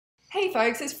Hey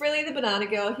folks, it's Frilly the Banana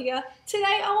Girl here.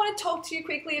 Today I want to talk to you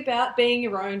quickly about being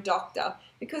your own doctor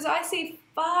because I see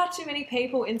far too many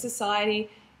people in society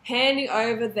handing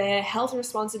over their health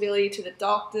responsibility to the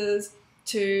doctors,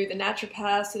 to the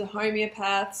naturopaths, to the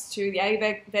homeopaths, to the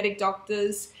Ayurvedic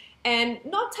doctors, and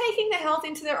not taking their health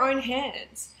into their own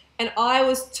hands. And I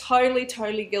was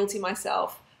totally guilty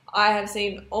myself. I have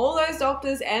seen all those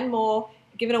doctors and more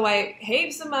giving away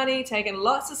heaps of money, taking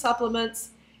lots of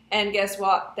supplements, and guess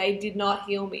what? They did not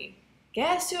heal me.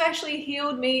 Guess who actually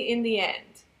healed me in the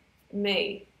end?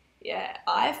 Me. Yeah,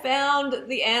 I found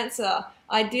the answer.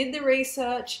 I did the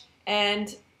research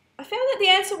and I found that the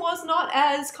answer was not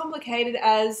as complicated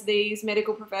as these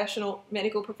medical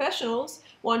professionals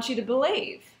want you to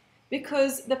believe,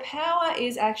 because the power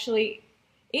is actually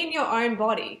in your own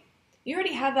body. You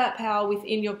already have that power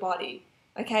within your body.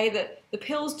 Okay, the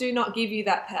pills do not give you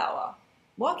that power.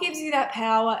 What gives you that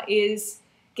power is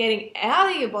getting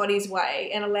out of your body's way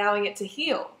and allowing it to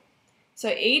heal. So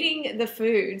eating the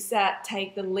foods that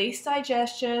take the least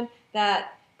digestion,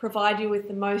 that provide you with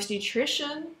the most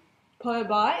nutrition per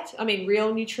bite,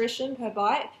 real nutrition per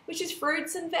bite, which is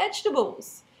fruits and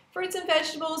vegetables. Fruits and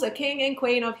vegetables are king and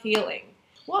queen of healing.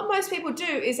 What most people do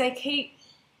is they keep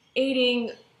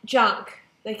eating junk.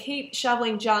 They keep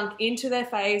shoveling junk into their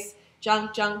face,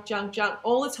 junk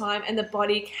all the time, and the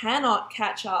body cannot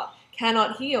catch up,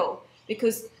 cannot heal,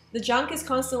 because the junk is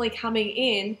constantly coming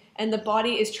in and the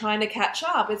body is trying to catch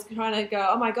up. It's trying to go,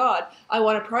 oh my God, I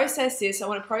want to process this, and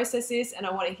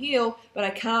I want to heal, but I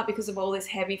can't because of all this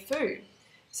heavy food.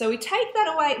 So we take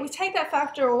that away, we take that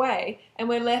factor away, and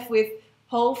we're left with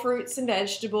whole fruits and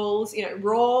vegetables. You know,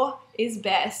 raw is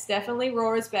best, definitely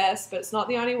raw is best, but it's not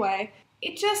the only way.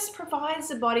 It just provides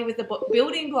the body with the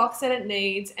building blocks that it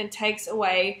needs and takes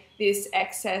away this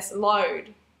excess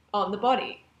load on the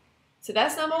body. So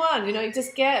that's number one,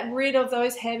 just get rid of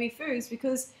those heavy foods,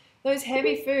 because those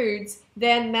heavy foods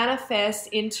then manifest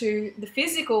into the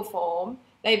physical form.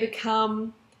 They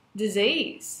become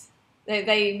disease.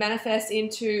 They manifest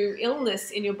into illness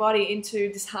in your body,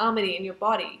 into disharmony in your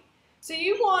body. So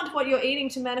you want what you're eating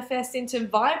to manifest into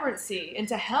vibrancy,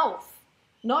 into health,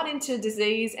 not into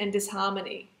disease and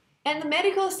disharmony. And the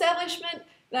medical establishment,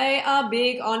 they are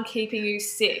big on keeping you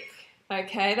sick.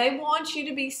 Okay, they want you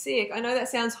to be sick. I know that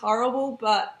sounds horrible,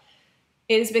 but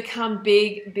it has become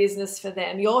big business for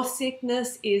them. Your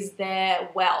sickness is their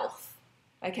wealth.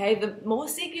 Okay, the more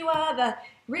sick you are, the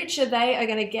richer they are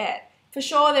going to get. For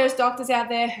sure, there's doctors out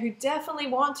there who definitely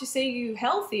want to see you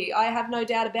healthy. I have no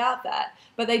doubt about that.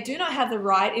 But they do not have the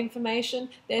right information.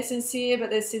 They're sincere, but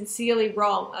they're sincerely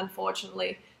wrong,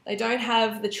 unfortunately. They don't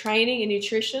have the training in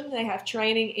nutrition. They have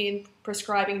training in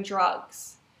prescribing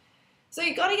drugs. So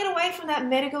you've got to get away from that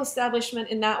medical establishment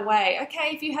in that way. Okay,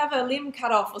 if you have a limb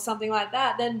cut off or something like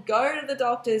that, then go to the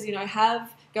doctors,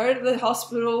 go to the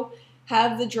hospital,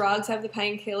 have the drugs, have the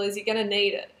painkillers. You're going to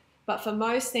need it. But for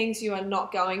most things, you are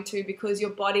not going to, because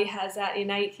your body has that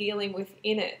innate healing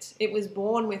within it. It was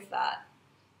born with that.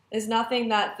 There's nothing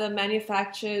that the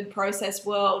manufactured, processed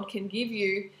world can give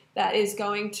you that is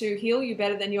going to heal you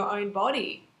better than your own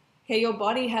body. Okay, your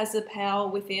body has the power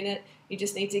within it. You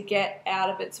just need to get out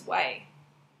of its way.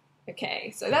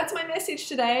 Okay, so that's my message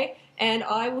today, and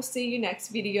I will see you next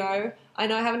video. I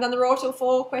know I haven't done the raw till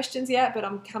 4 questions yet, but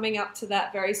I'm coming up to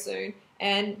that very soon.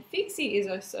 And Fixie is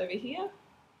also over here.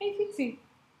 Hey, Fixie.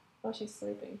 Oh, she's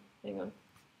sleeping. Hang on.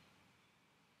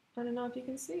 I don't know if you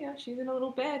can see her. She's in a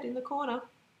little bed in the corner.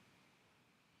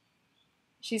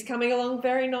 She's coming along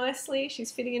very nicely.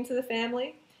 She's fitting into the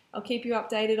family. I'll keep you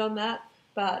updated on that.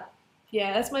 But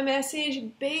yeah, that's my message.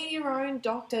 Be your own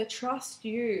doctor. Trust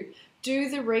you. Do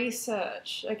the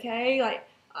research, okay? Like,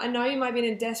 I know you might be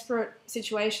in a desperate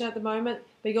situation at the moment,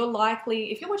 but you're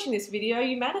likely, if you're watching this video,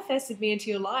 you manifested me into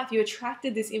your life. You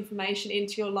attracted this information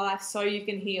into your life so you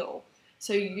can heal.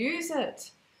 So use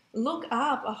it. Look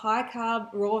up a high-carb,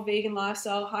 raw vegan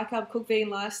lifestyle, high-carb cooked vegan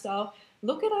lifestyle.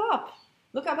 Look it up.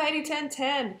 Look up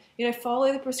 80-10-10.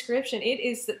 Follow the prescription.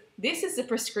 This is the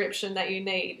prescription that you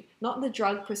need, not the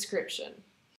drug prescription.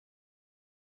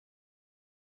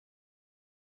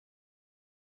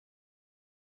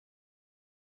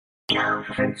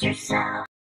 Comfort yourself.